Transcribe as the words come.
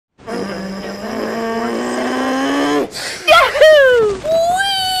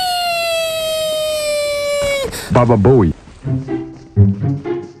Baba Booey.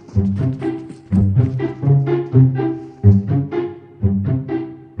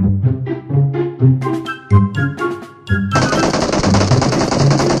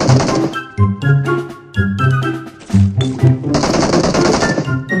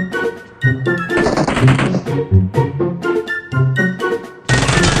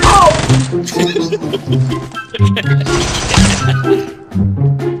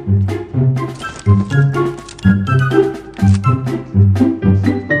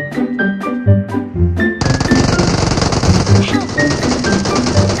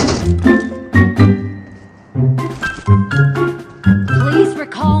 Please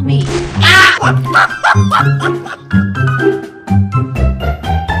recall me.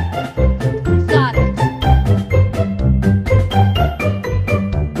 Got it.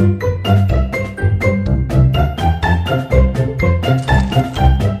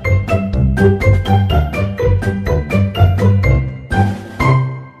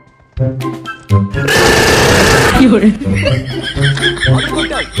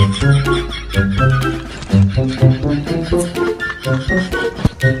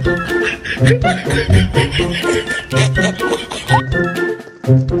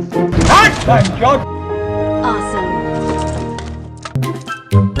 Awesome.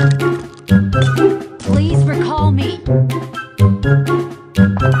 Please recall me.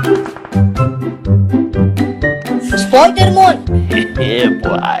 Spider-Man! Yeah,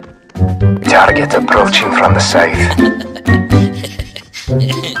 boy. Target approaching from the south.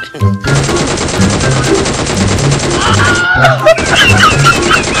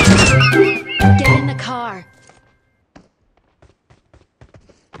 Get in the car.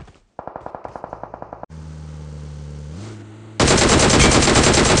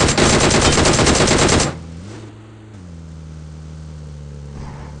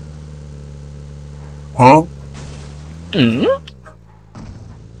 Huh?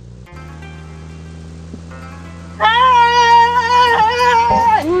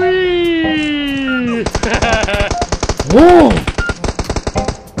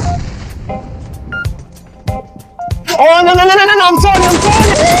 Oh, no, I'm sorry.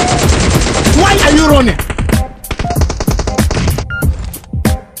 Why are you running?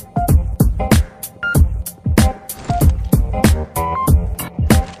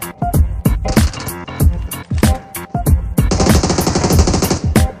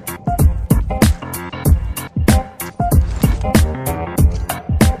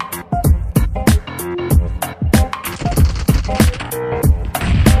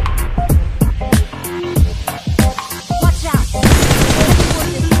 Watch out.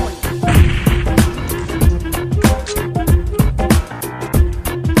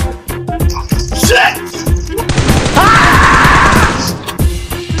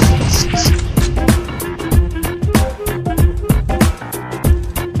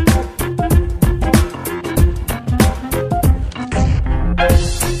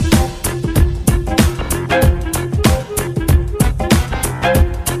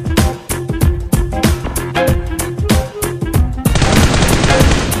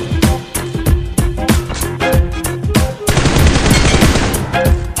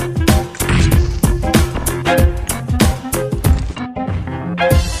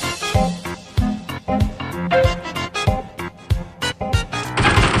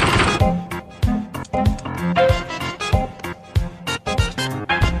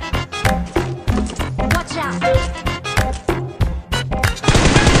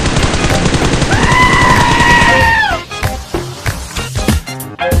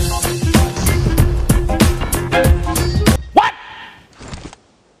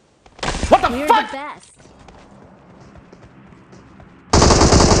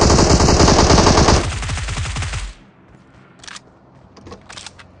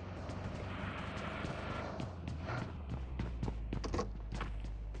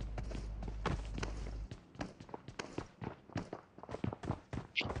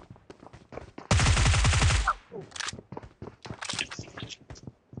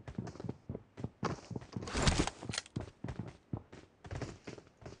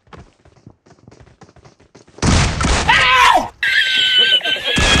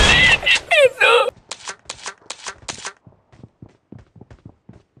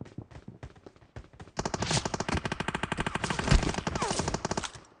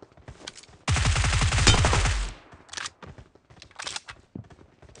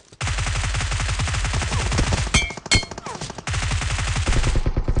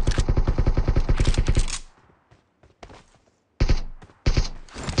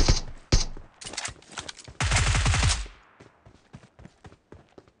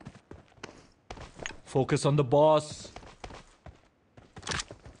 Focus on the boss.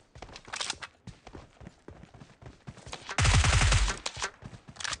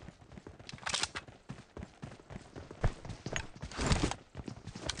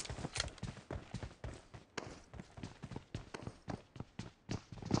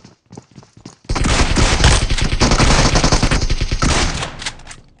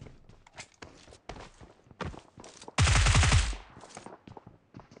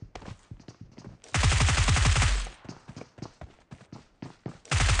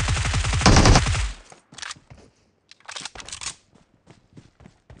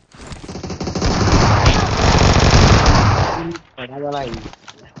 बड़ा वाला ही।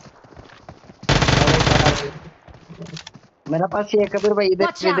 मेरा पास ये है कबीर भाई, इधर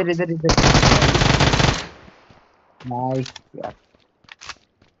Watch इधर out! इधर इधर। नाइस यार,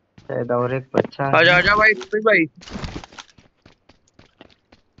 शायद और एक बच्चा आजा है। आजा भाई कबीर भाई।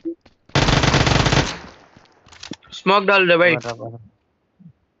 स्मोक डाल दे भाई। बराबर।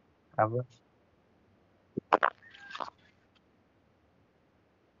 अब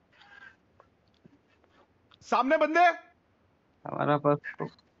सामने बंदे। हमारा पास तो,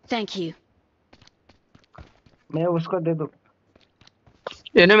 Thank you. मैं उसको दे दूं।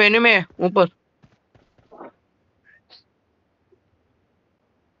 एनिमे में ऊपर।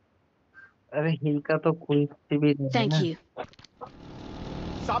 अरे हिल का तो कोई भी नहीं है Thank ना। you.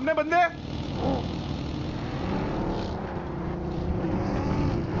 सामने बंदे।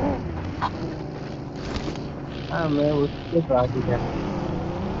 हाँ, मैं उसके बाद ही जाता हूँ,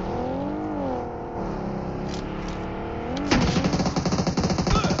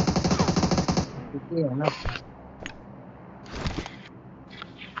 है ना।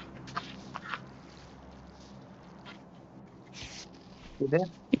 इधर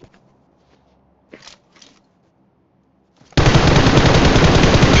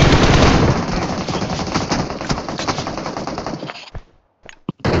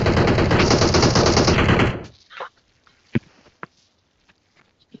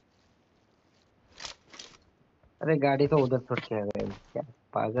अरे गाड़ी तो उधर छोड़ के आ गए, क्या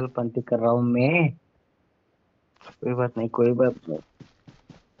पागलपंती कर रहा हूँ मैं। कोई बात नहीं, कोई बात नहीं।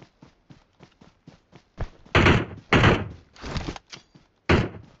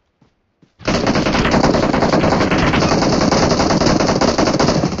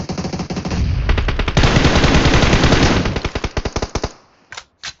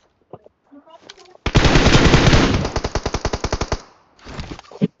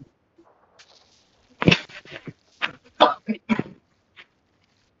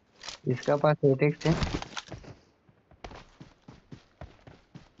 इसका पास एटेक्स है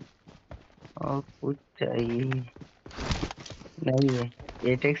और कुछ चाहिए नहीं है।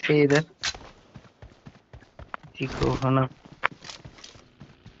 एटेक्स है इधर, किसी को होना।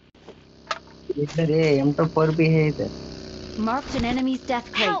 इधर है, M24 भी है इधर। Marked an enemy's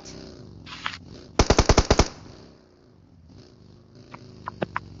death crate.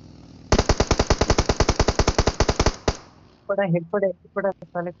 Head पड़ा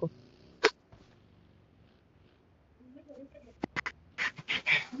साले को।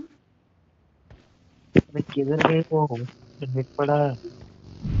 अरे किधर गए वो, हेड पड़ा।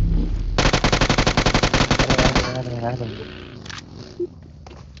 अरे यार यार यार,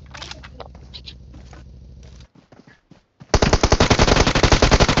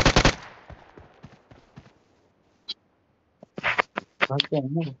 भाग गया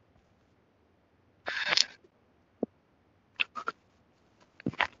ना।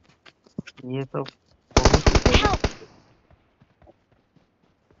 ये तो बहुत ही बड़ी। Help!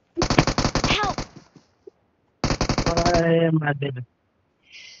 Help! अरे मादे, मैं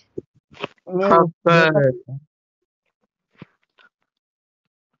देखा खतर। था।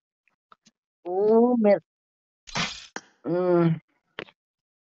 ओ मैं